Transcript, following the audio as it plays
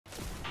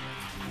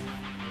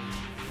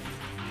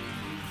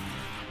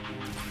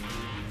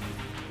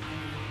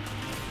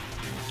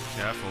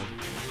careful.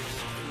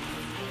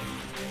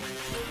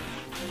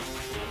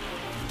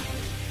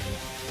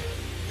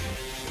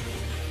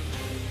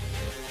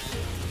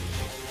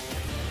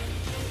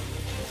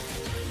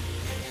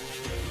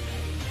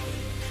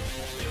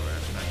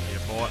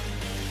 Boy.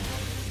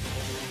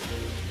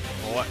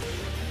 Boy.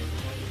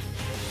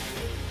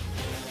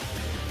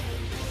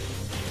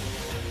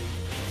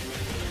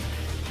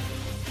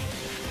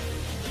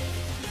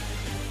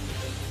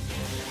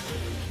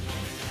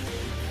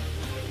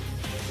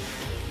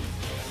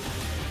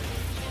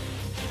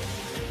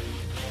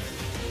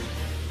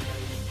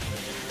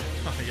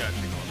 Yeah, I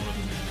think I'll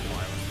run this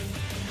island.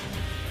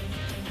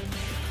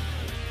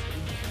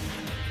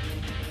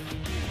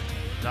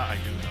 That I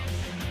do know.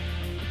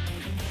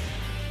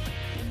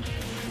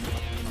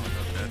 Oh,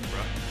 you're dead,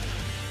 bro.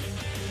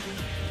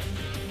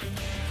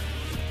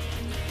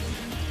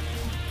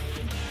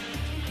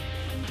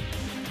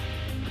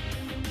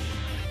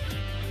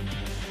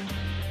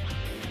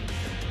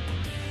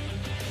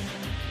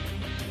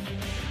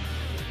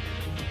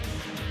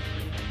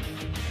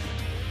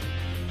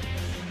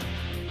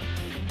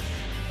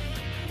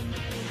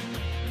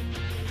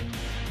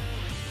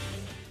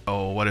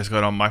 Oh, what is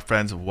going on, my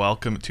friends?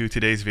 Welcome to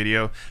today's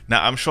video.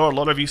 Now, I'm sure a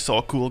lot of you saw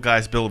a cool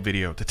guys build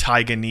video, the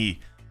Tiger Knee.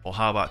 Well,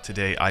 how about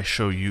today I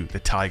show you the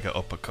Tiger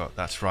Uppercut?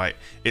 That's right.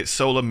 It's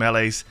solar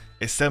melees,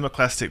 it's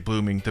Thermoclastic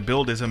Blooming. The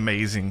build is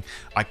amazing.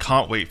 I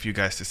can't wait for you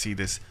guys to see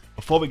this.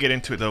 Before we get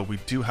into it though, we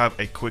do have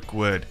a quick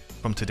word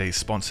from today's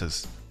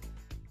sponsors.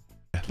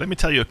 Let me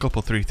tell you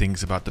three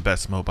things about the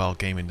best mobile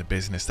game in the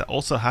business that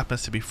also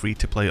happens to be free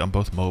to play on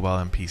both mobile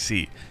and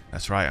PC.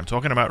 That's right, I'm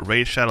talking about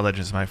Raid Shadow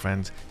Legends, my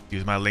friends.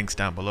 Use my links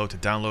down below to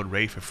download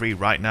Raid for free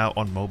right now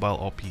on mobile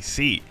or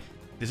PC.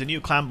 There's a new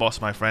clan boss,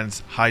 my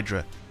friends,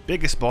 Hydra.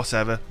 Biggest boss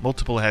ever,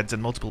 multiple heads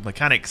and multiple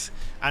mechanics,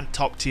 and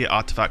top tier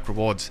artifact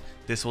rewards.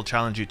 This will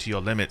challenge you to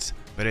your limits,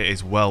 but it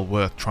is well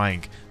worth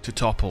trying to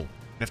topple.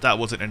 And if that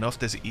wasn't enough,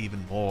 there's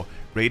even more.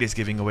 Raid is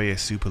giving away a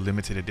super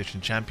limited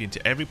edition champion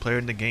to every player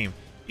in the game.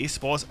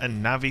 Esports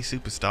and Navi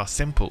Superstar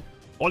Simple.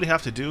 All you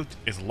have to do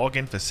is log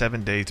in for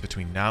 7 days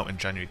between now and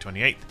January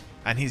 28th,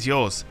 and he's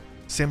yours.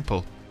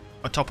 Simple.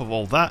 On top of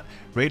all that,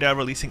 Raid are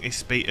releasing a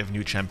spate of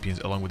new champions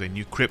along with a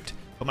new crypt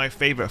for my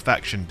favourite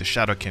faction, the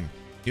Shadowkin,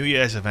 New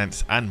Year's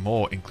events and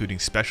more, including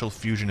special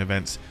fusion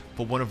events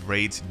for one of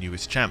Raid's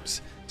newest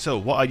champs. So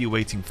what are you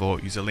waiting for?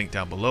 Use a link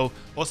down below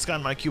or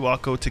scan my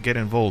QR code to get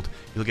involved.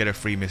 You'll get a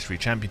free mystery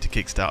champion to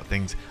kickstart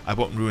things. I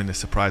won't ruin the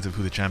surprise of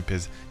who the champ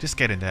is. Just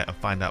get in there and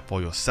find out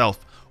for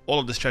yourself. All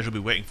of this treasure will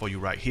be waiting for you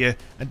right here,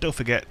 and don't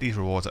forget these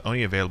rewards are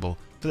only available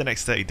for the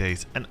next 30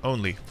 days and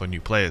only for new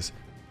players.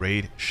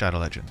 Raid Shadow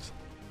Legends.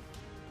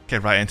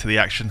 Get right into the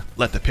action,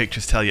 let the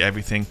pictures tell you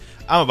everything.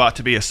 I'm about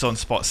to be a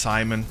Sunspot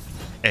Simon,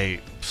 a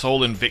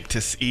Soul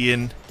Invictus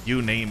Ian,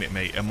 you name it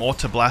mate, a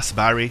Mortar Blast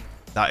Barry,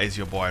 that is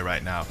your boy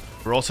right now.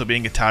 We're also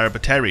being a Tara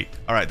Bateri.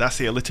 Alright, that's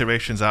the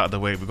alliterations out of the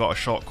way. We've got a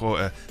short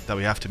quota that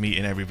we have to meet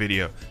in every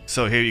video.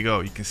 So here you go.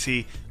 You can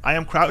see I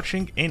am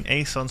crouching in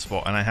a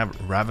sunspot and I have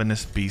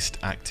Ravenous Beast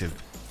active.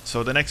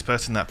 So the next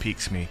person that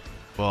peeks me,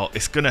 well,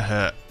 it's gonna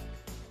hurt.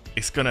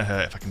 It's gonna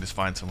hurt if I can just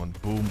find someone.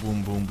 Boom,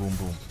 boom, boom, boom,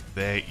 boom.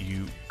 There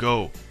you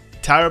go.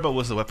 Taraba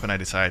was the weapon I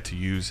decided to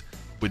use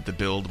with the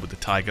build, with the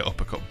Tiger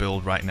Uppercut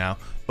build right now.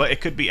 But it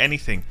could be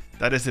anything.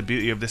 That is the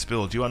beauty of this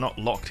build. You are not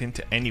locked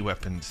into any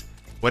weapons.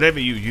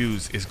 Whatever you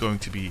use is going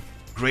to be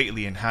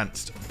greatly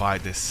enhanced by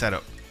this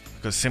setup,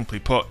 because simply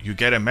put, you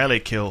get a melee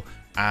kill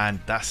and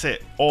that's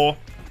it. Or,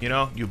 you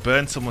know, you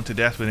burn someone to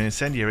death with an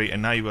incendiary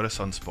and now you got a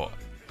sunspot.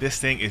 This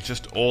thing is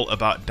just all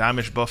about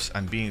damage buffs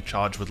and being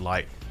charged with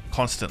light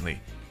constantly.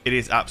 It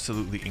is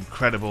absolutely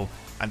incredible,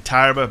 and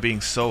Taraba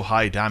being so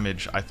high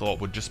damage I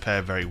thought would just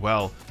pair very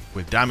well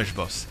with damage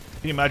buffs.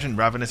 Can you imagine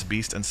Ravenous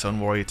Beast and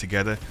Sun Warrior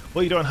together?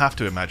 Well, you don't have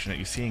to imagine it,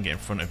 you're seeing it in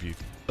front of you.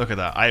 Look at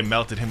that, I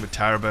melted him with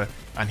Taraba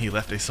and he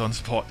left a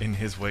sunspot in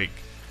his wake.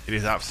 It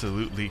is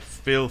absolutely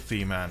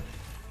filthy, man.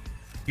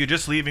 You're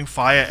just leaving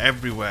fire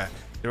everywhere.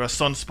 There are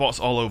sunspots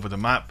all over the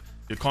map.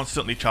 You're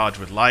constantly charged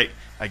with light.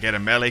 I get a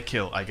melee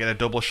kill, I get a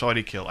double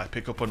shotty kill, I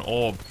pick up an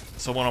orb.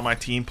 Someone on my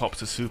team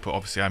pops a super,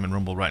 obviously I'm in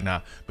Rumble right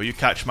now, but you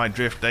catch my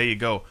drift, there you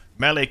go.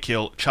 Melee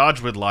kill,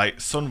 charged with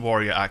light, Sun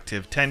Warrior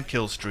active, 10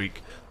 kill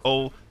streak.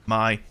 Oh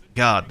my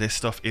god, this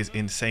stuff is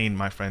insane,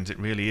 my friends, it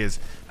really is.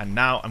 And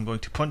now I'm going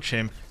to punch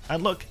him.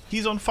 And look,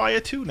 he's on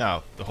fire too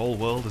now. The whole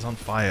world is on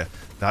fire.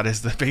 That is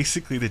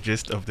basically the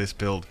gist of this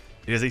build.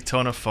 It is a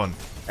ton of fun.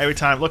 Every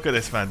time, look at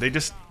this man, they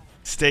just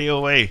stay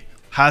away.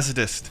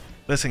 Hazardous.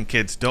 Listen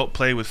kids, don't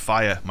play with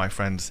fire, my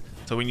friends.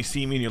 So when you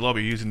see me in your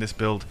lobby using this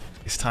build,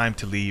 it's time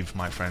to leave,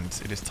 my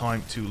friends. It is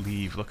time to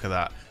leave. Look at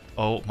that.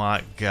 Oh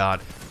my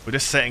god. We're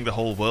just setting the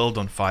whole world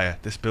on fire.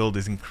 This build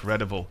is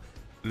incredible.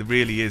 It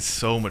really is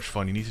so much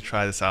fun. You need to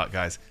try this out,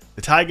 guys.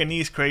 The Tiger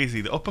Knee is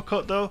crazy. The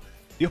Uppercut though,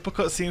 the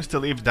Uppercut seems to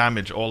leave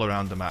damage all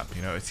around the map,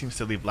 you know, it seems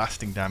to leave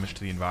lasting damage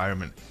to the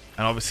environment.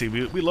 And obviously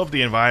we love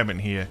the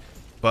environment here,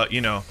 but you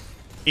know,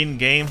 in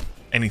game,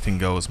 anything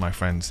goes, my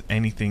friends,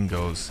 anything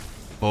goes.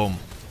 Boom,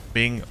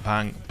 bing,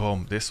 bang,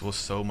 boom. This was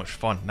so much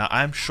fun. Now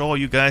I'm sure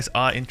you guys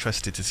are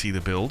interested to see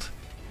the build.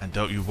 And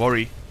don't you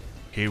worry,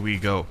 here we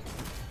go.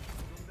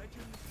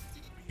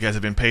 You guys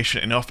have been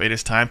patient enough. It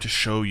is time to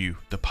show you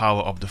the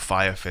power of the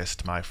Fire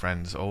Fist, my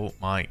friends. Oh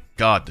my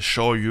god, the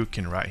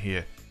Shoryuken right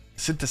here.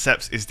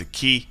 Syntheseps is the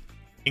key.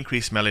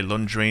 Increase melee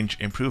lunge range,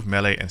 improve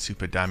melee and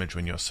super damage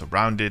when you're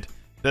surrounded.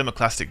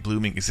 Thermoclastic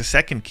Blooming is the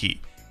second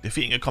key.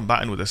 Defeating a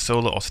combatant with a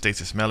solar or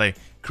status melee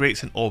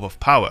creates an orb of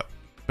power.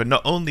 But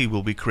not only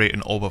will we create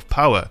an orb of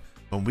power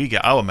when we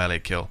get our melee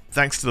kill,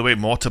 thanks to the way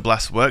Mortar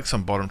Blast works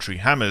on bottom tree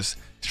hammers,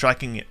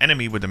 striking an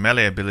enemy with a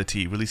melee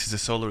ability releases a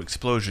solar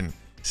explosion,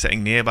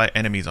 setting nearby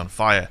enemies on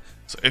fire.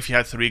 So if you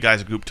had 3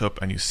 guys grouped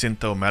up and you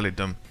syntho melee'd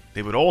them,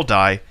 they would all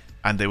die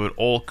and they would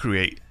all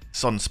create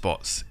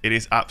sunspots. It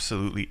is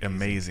absolutely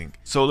amazing.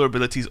 Solar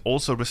abilities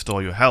also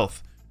restore your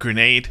health.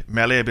 Grenade,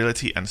 melee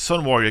ability and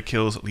Sun Warrior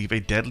kills leave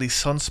a deadly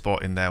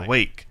sunspot in their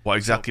wake. What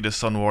exactly does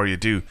Sun Warrior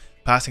do?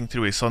 Passing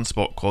through a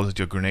sunspot causes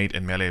your grenade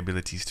and melee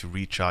abilities to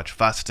recharge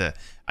faster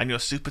and your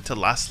super to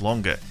last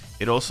longer.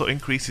 It also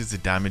increases the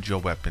damage your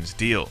weapons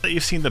deal. Now that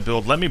you've seen the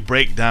build, let me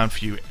break down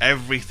for you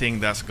everything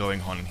that's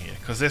going on here,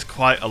 because there's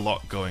quite a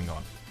lot going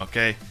on.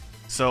 Okay,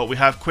 so we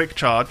have quick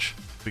charge.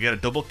 We get a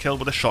double kill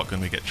with a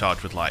shotgun, we get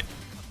charged with light.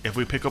 If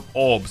we pick up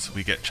orbs,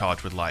 we get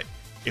charged with light.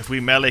 If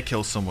we melee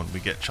kill someone, we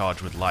get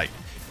charged with light.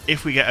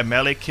 If we get a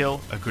melee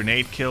kill, a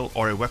grenade kill,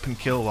 or a weapon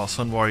kill while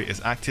Sun Warrior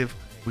is active,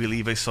 we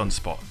leave a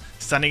sunspot.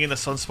 Standing in a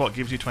sunspot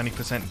gives you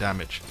 20%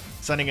 damage.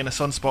 Standing in a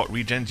sunspot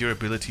regens your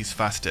abilities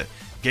faster.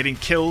 Getting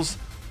kills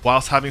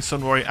whilst having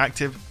Sun Warrior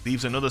active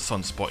leaves another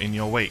sunspot in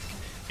your wake.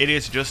 It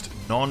is just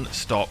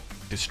non-stop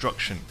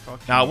destruction.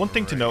 Now, one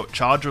thing to note,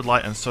 Charge with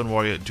Light and Sun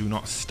Warrior do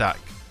not stack.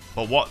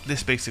 But what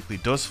this basically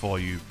does for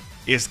you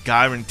is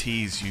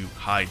guarantees you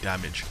high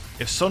damage.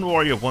 If Sun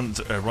Warrior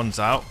runs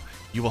out,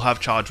 you will have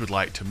Charge with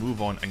Light to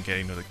move on and get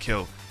another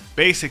kill.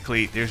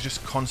 Basically, there's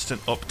just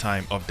constant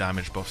uptime of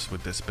damage buffs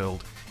with this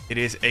build. It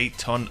is a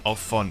ton of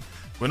fun.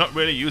 We're not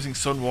really using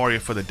Sun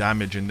Warrior for the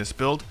damage in this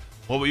build.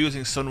 What we're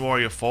using Sun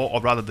Warrior for, or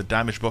rather the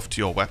damage buff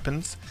to your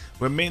weapons,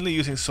 we're mainly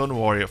using Sun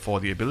Warrior for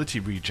the ability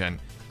regen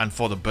and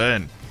for the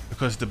burn,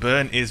 because the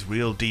burn is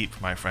real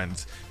deep, my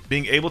friends.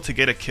 Being able to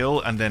get a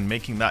kill and then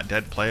making that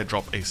dead player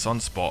drop a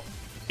sunspot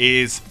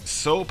is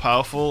so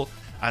powerful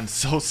and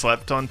so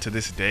slept on to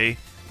this day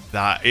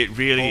that it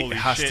really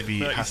has to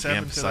be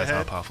emphasized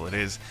how powerful it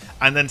is.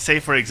 And then say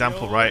for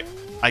example, right,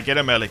 I get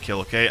a melee kill,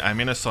 okay, I'm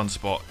in a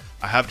sunspot,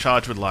 I have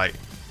Charge with Light,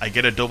 I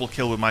get a double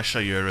kill with my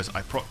Shayuras,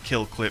 I proc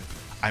kill clip,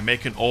 I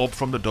make an orb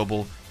from the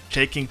double,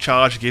 taking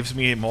charge gives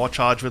me more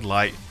Charge with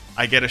Light,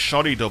 I get a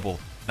shoddy double,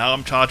 now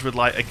I'm Charged with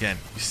Light again.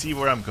 You see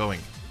where I'm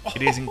going.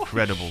 It is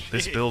incredible.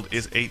 This build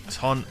is a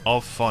ton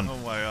of fun. Oh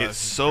my God, it's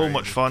so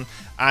much fun.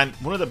 And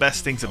one of the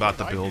best things about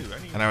the build,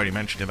 and I already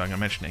mentioned it, but I'm going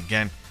to mention it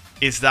again,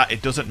 is that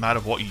it doesn't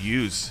matter what you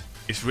use.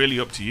 It's really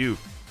up to you.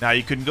 Now,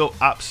 you can go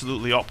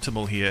absolutely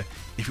optimal here.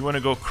 If you want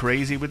to go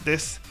crazy with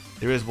this,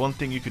 there is one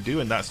thing you could do,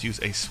 and that's use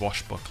a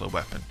swashbuckler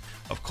weapon.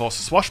 Of course,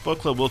 a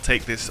swashbuckler will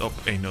take this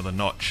up another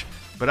notch,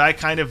 but I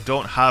kind of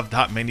don't have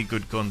that many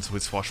good guns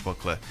with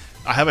swashbuckler.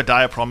 I have a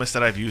Dire Promise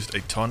that I've used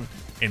a ton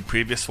in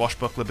previous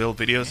swashbuckler build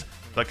videos,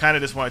 so I kind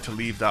of just wanted to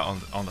leave that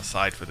on the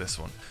side for this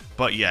one.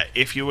 But yeah,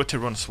 if you were to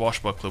run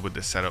swashbuckler with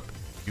this setup,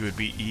 you would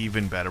be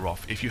even better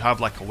off. If you have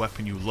like a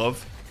weapon you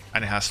love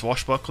and it has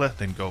swashbuckler,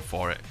 then go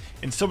for it.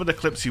 In some of the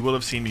clips you will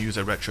have seen me use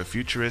a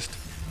Retrofuturist,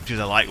 which is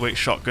a lightweight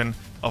shotgun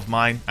of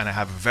mine, and I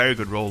have a very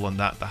good roll on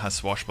that has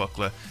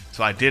swashbuckler,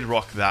 so I did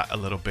rock that a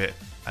little bit,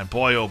 and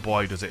boy oh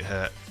boy does it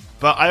hurt.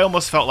 But I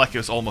almost felt like it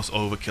was almost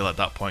overkill at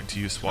that point to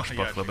use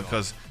swashbuckler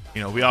because,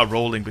 you know, we are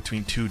rolling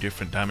between two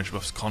different damage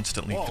buffs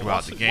constantly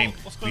throughout the game.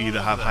 We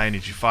either have high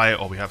energy fire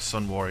or we have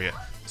Sun Warrior.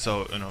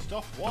 So, you know,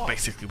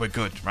 basically we're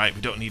good, right?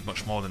 We don't need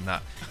much more than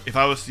that. If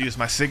I was to use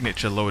my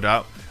signature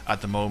loadout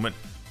at the moment,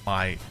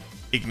 my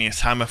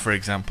Igneous Hammer, for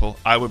example,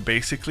 I would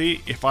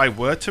basically, if I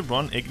were to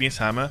run Igneous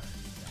Hammer,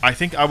 I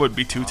think I would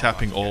be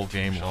 2-tapping all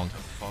game long.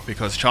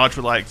 Because Charge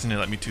with Light is going to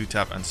let me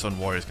 2-tap and Sun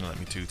Warrior is going to let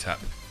me 2-tap.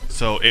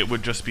 So it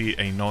would just be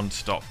a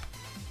non-stop,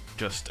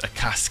 just a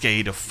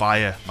cascade of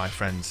fire, my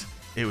friends.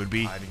 It would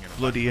be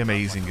bloody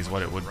amazing is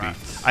what it would be.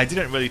 I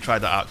didn't really try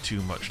that out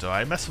too much though.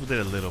 I messed with it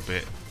a little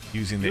bit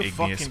using the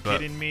Igneous, but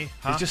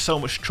there's just so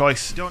much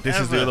choice. This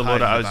is the other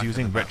loadout I was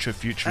using,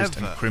 Retrofuturist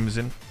and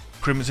Crimson.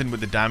 Crimson with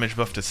the damage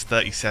buff does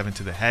 37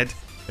 to the head,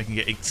 making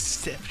it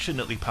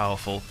exceptionally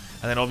powerful.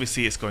 And then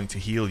obviously it's going to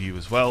heal you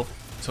as well.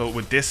 So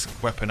with this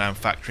weapon I'm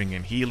factoring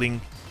in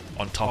healing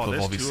on top of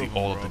obviously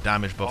all of the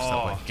damage buffs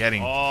that we're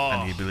getting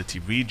and the ability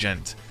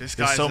regent. There's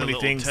so many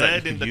things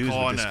that you can use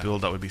with this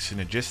build that would be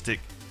synergistic.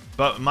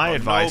 But my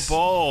advice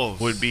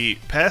would be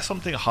pair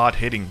something hard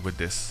hitting with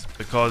this,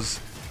 because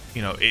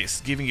you know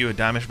it's giving you a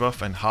damage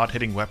buff, and hard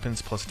hitting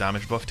weapons plus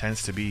damage buff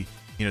tends to be,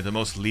 you know, the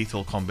most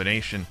lethal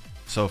combination.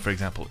 So for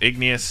example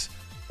Igneous,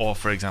 or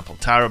for example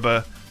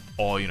Taraba,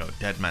 or you know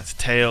Dead Man's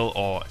Tail,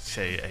 or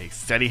say a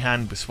Steady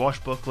Hand with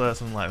Swashbuckler,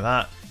 something like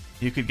that.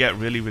 You could get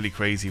really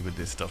crazy with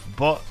this stuff.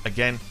 But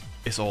again,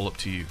 it's all up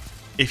to you.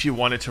 If you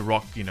wanted to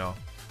rock, you know,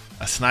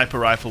 a sniper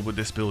rifle with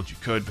this build, you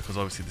could, because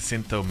obviously the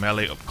Syntho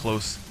melee up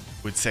close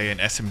with say an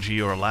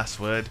SMG or a last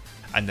word,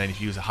 and then if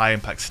you use a high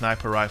impact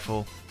sniper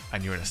rifle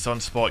and you're in a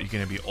sunspot, you're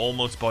going to be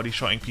almost body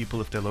shotting people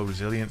if they're low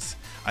resilience.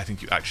 I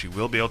think you actually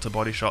will be able to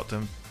body shot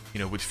them. You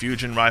know, with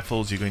fusion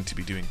rifles, you're going to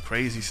be doing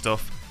crazy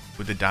stuff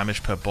with the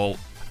damage per bolt.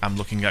 I'm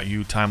looking at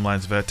you,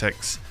 Timeline's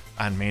Vertex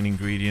and Main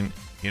Ingredient.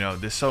 You know,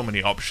 there's so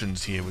many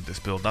options here with this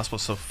build. That's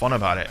what's so fun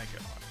about it.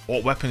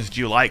 What weapons do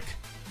you like?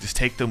 Just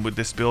take them with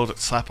this build,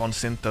 slap on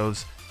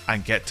Synthos,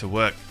 and get to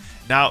work.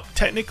 Now,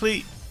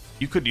 technically,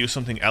 you could use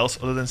something else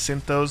other than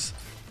Synthos,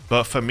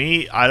 but for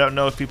me, I don't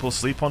know if people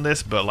sleep on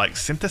this, but like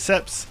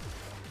Syntheseps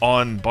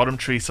on Bottom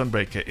Tree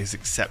Sunbreaker is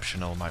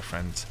exceptional, my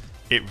friends.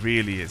 It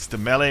really is. The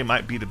melee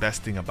might be the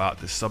best thing about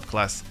this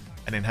subclass,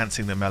 and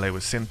enhancing the melee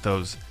with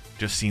Synthos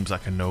just seems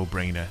like a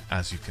no-brainer,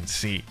 as you can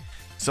see.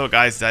 So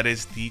guys, that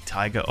is the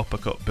Tiger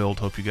Uppercut build.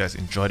 Hope you guys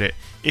enjoyed it.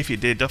 If you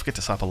did, don't forget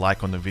to slap a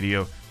like on the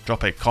video,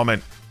 drop a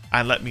comment,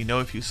 and let me know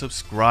if you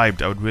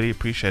subscribed. I would really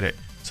appreciate it.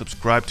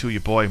 Subscribe to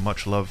your boy,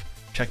 much love.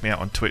 Check me out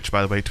on Twitch,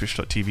 by the way,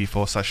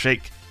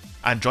 twitch.tv/shake,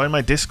 and join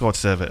my Discord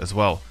server as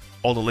well.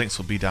 All the links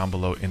will be down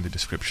below in the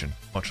description.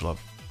 Much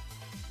love.